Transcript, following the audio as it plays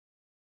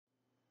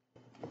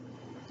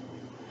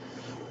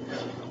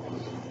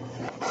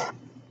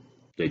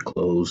They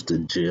closed the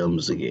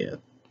gyms again.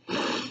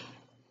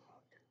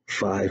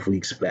 5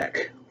 weeks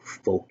back,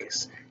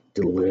 focus,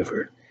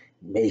 delivered,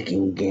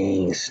 making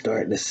gains,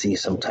 starting to see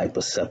some type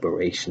of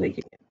separation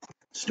again.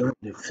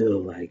 Starting to feel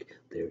like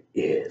there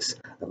is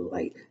a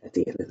light at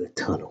the end of the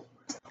tunnel.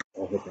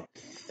 All of that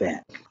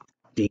fat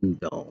ding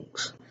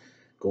dongs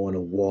going to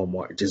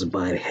Walmart, just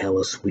buying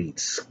hella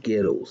sweets,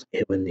 Skittles,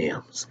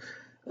 M&Ms,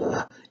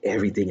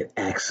 everything in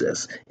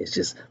access. It's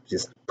just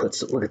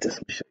puts. Look at this.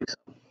 Let me show you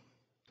something.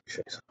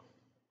 Show you something.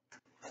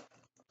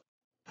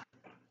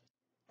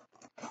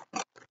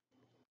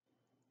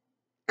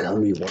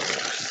 Gummy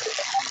worms,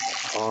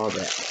 all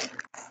that.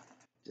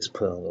 Just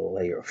put on a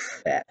layer of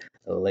fat,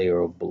 a layer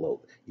of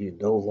bloat. You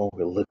no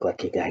longer look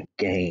like you got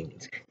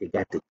gains. You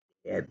got the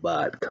dad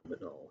bod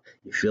coming on.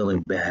 You're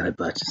feeling bad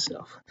about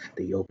yourself.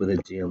 Then you open the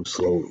gym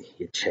slowly.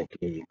 You check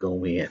in, you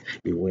go in,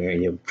 you're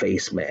wearing your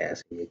face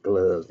mask and your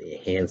gloves and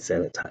your hand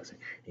sanitizer,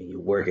 and you're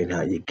working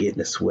out, you're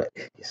getting a sweat.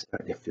 You're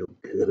starting to feel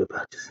good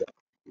about yourself.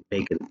 You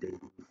make it a daily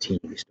routine.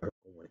 You start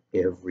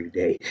going every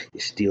day.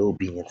 You're still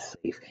being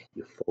safe.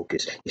 You're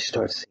focused. You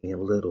start seeing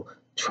little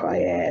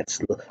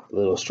triads,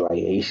 little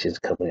striations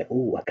coming in.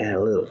 Ooh, I got a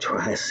little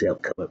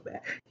tricep coming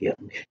back.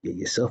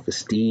 Your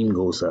self-esteem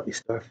goes up. You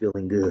start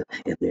feeling good,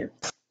 and then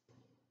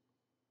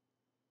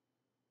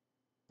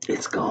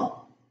it's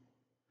gone.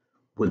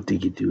 What do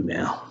you do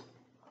now?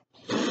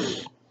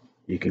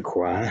 You can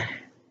cry,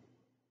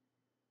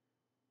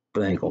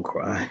 but I ain't gonna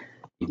cry.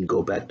 You can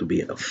go back to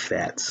being a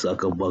fat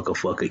sucker, bucker,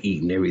 fucker,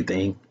 eating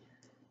everything,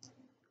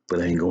 but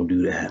I ain't gonna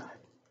do that.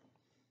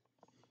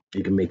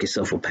 You can make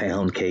yourself a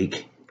pound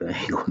cake, but I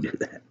ain't gonna do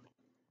that.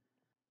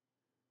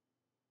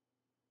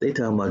 They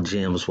talking about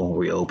gyms won't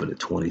reopen in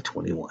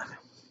 2021.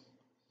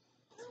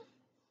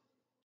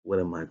 What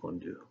am I gonna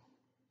do?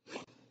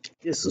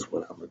 This is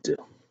what I'm gonna do.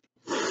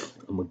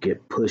 I'm gonna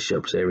get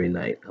push-ups every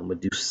night. I'm gonna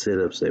do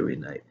sit-ups every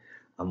night.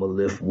 I'm gonna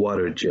lift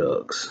water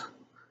jugs.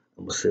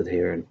 I'm gonna sit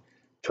here and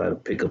try to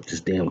pick up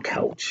this damn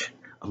couch.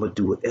 I'm gonna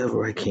do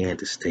whatever I can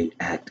to stay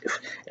active.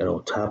 And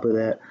on top of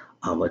that,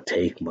 I'm gonna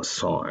take my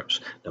SARMs.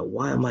 Now,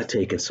 why am I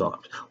taking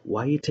SARMs?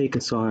 Why are you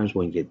taking SARMs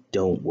when you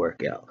don't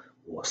work out?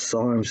 What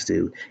SARMs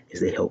do is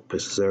they help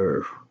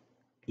preserve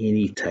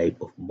any type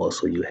of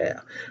muscle you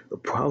have. The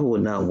problem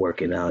with not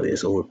working out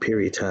is over a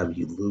period of time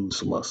you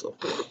lose muscle.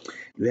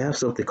 You have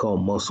something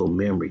called muscle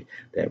memory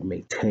that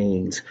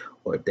maintains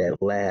or that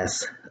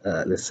lasts.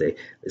 Let's say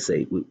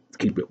we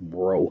keep it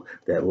raw.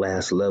 That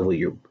last level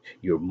your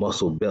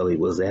muscle belly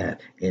was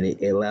at, and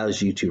it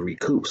allows you to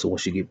recoup. So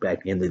once you get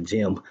back in the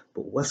gym,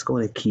 but what's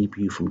going to keep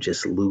you from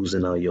just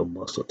losing all your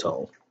muscle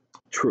tone?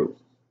 True,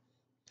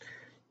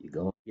 you're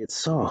gonna get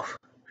soft.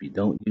 If you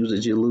don't use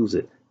it, you lose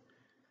it.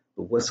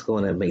 But what's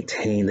going to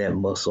maintain that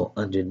muscle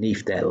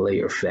underneath that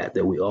layer of fat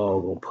that we all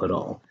gonna put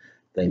on?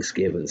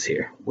 Thanksgiving's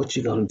here. What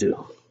you gonna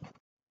do?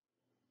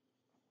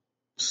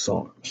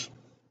 SARMs.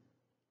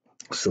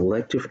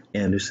 Selective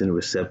Anderson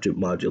receptor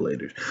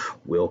modulators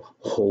will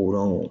hold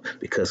on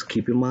because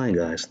keep in mind,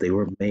 guys, they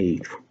were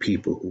made for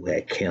people who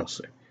had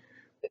cancer,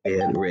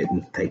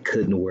 bedridden, they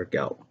couldn't work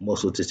out,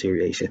 muscle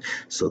deterioration.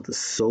 So the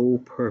sole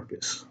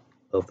purpose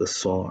of the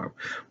SARM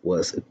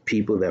was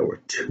people that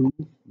were too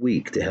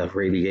weak to have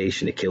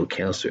radiation to kill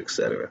cancer,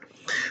 etc.,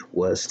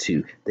 was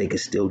to they could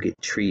still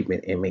get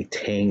treatment and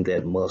maintain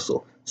that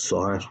muscle.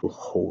 SARMs will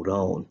hold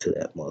on to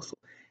that muscle.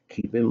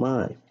 Keep in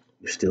mind,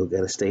 you still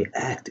got to stay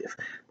active.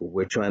 What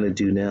we're trying to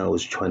do now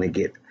is trying to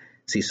get.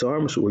 See,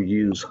 SARMs were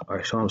used.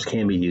 Our SARMs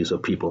can be used on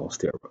people on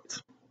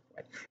steroids.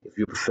 Right? If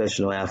you're a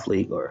professional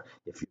athlete or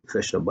if you're a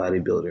professional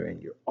bodybuilder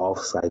and you're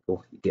off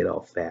cycle, you get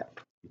off fat.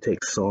 You take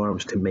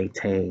SARMs to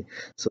maintain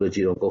so that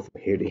you don't go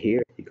from here to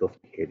here. You go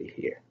from here to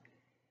here,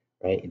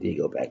 right? And then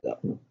you go back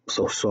up.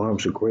 So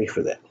SARMs are great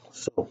for that.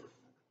 So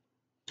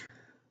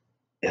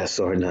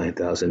SR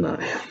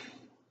 9009,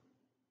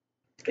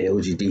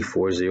 LGD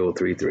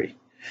 4033,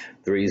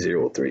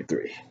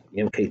 3033,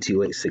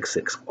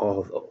 MK2866, all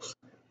of those.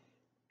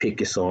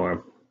 Pick your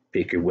SARM,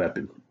 pick your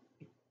weapon.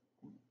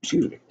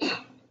 Excuse me.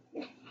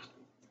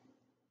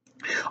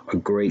 Are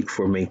great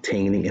for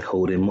maintaining and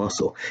holding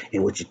muscle.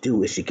 And what you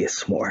do is you get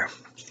smart.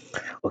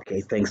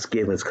 Okay,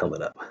 Thanksgiving's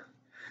coming up.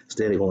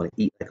 Instead of going to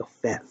eat like a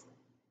fat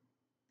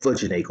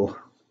fudgenagle,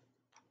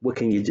 what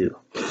can you do?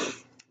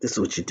 This is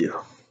what you do.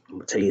 I'm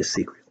gonna tell you a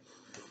secret.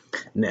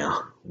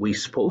 Now, we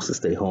supposed to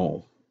stay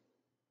home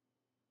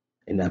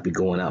and not be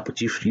going out,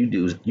 but you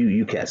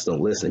cats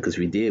don't listen because if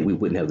we did, we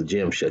wouldn't have the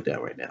gym shut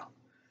down right now.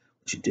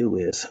 What you do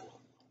is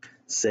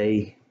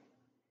say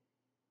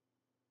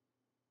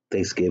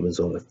Thanksgiving's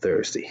on a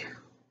Thursday,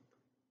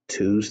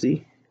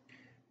 Tuesday,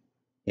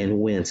 and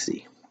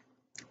Wednesday.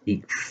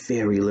 Eat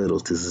very little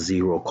to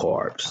zero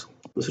carbs.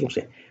 Listen what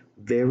I'm saying.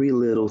 Very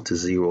little to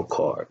zero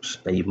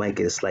carbs. Now you might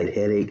get a slight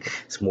headache.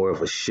 It's more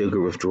of a sugar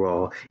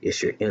withdrawal.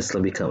 It's your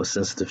insulin becomes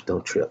sensitive.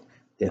 Don't trip.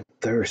 Then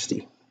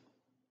Thursday.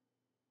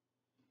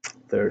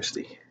 I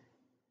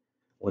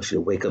want you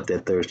to wake up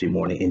that Thursday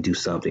morning and do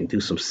something. Do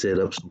some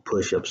sit-ups, some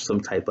push-ups, some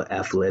type of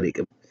athletic,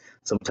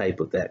 some type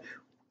of that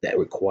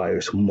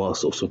requires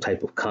muscle, some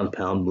type of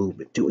compound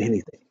movement. Do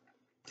anything.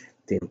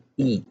 then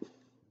eat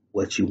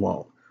what you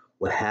want.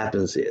 What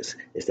happens is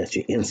that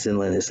your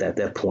insulin is at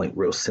that point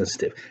real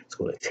sensitive. It's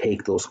going to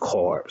take those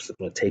carbs, it's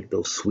going to take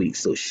those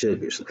sweets, those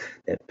sugars,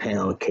 that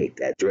pound cake,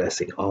 that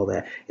dressing, all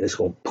that, and it's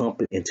going to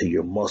pump it into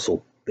your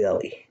muscle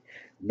belly.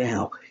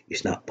 Now,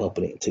 it's not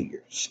pumping it into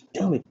your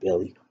stomach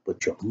belly,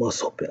 but your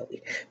muscle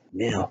belly.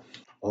 Now,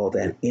 all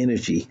that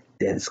energy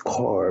that is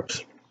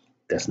carbs,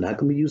 that's not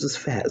going to be used as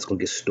fat, it's going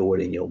to get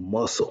stored in your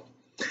muscle.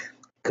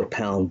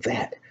 Compound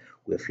that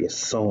with your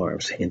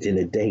SARMs, and then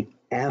the day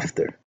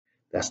after,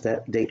 that's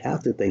that day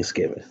after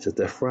Thanksgiving, so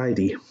that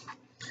Friday,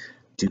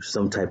 do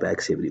some type of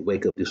activity.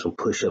 Wake up, do some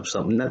push-ups,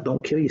 something.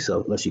 Don't kill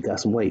yourself unless you got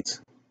some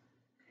weights.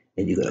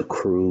 And you're going to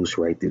cruise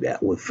right through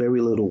that with very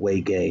little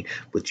weight gain,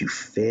 but you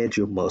fed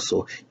your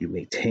muscle, you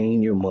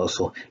maintain your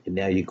muscle, and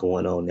now you're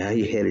going on. Now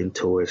you're heading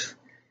towards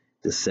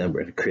December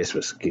and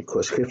Christmas. Of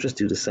course, Christmas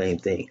do the same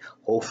thing.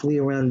 Hopefully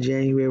around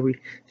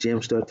January,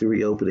 gyms start to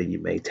reopen and you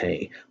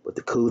maintain. But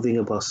the cool thing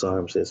about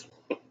SARMS is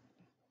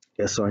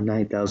SR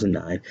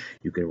 9009,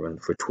 you can run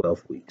for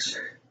 12 weeks.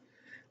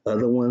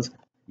 Other ones,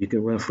 you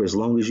can run for as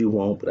long as you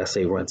want, but I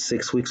say run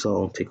 6 weeks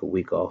on, take a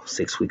week off,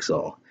 6 weeks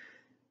on.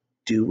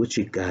 Do what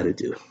you got to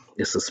do.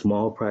 It's a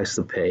small price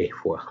to pay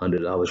for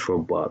 $100 for a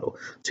bottle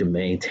to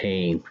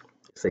maintain,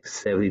 it's like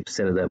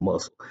 70% of that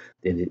muscle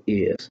than it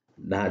is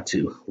not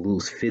to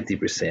lose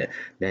 50%.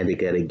 Now they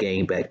got to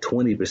gain back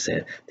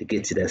 20% to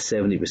get to that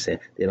 70%.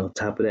 Then on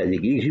top of that,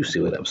 you see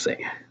what I'm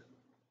saying.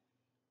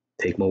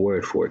 Take my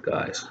word for it,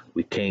 guys.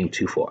 We came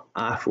too far.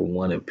 I, for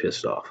one, am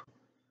pissed off.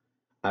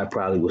 I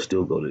probably would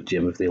still go to the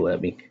gym if they let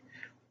me.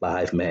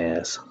 5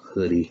 masks,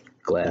 hoodie,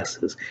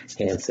 glasses,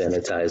 hand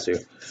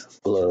sanitizer,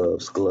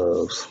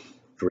 gloves,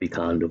 3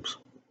 condoms.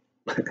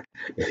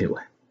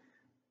 Anyway,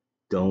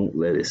 don't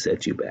let it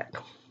set you back.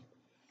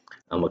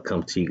 I'm going to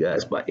come to you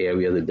guys by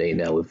every other day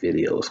now with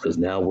videos, because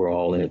now we're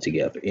all in it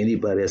together.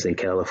 Anybody that's in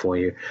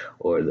California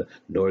or the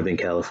Northern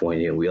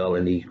California, we all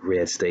in the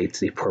red states,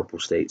 the purple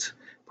states,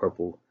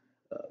 purple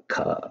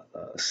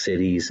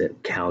cities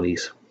and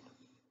counties.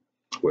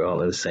 We're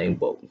all in the same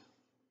boat.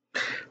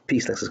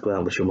 Peace. Let's go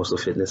out with your muscle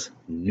fitness.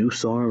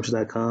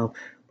 NewSARMS.com.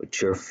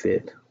 But your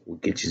fit will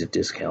get you the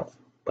discount.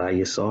 Buy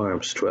your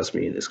SARMs. Trust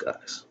me in this,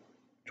 guys.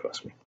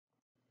 Trust me.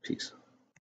 Peace.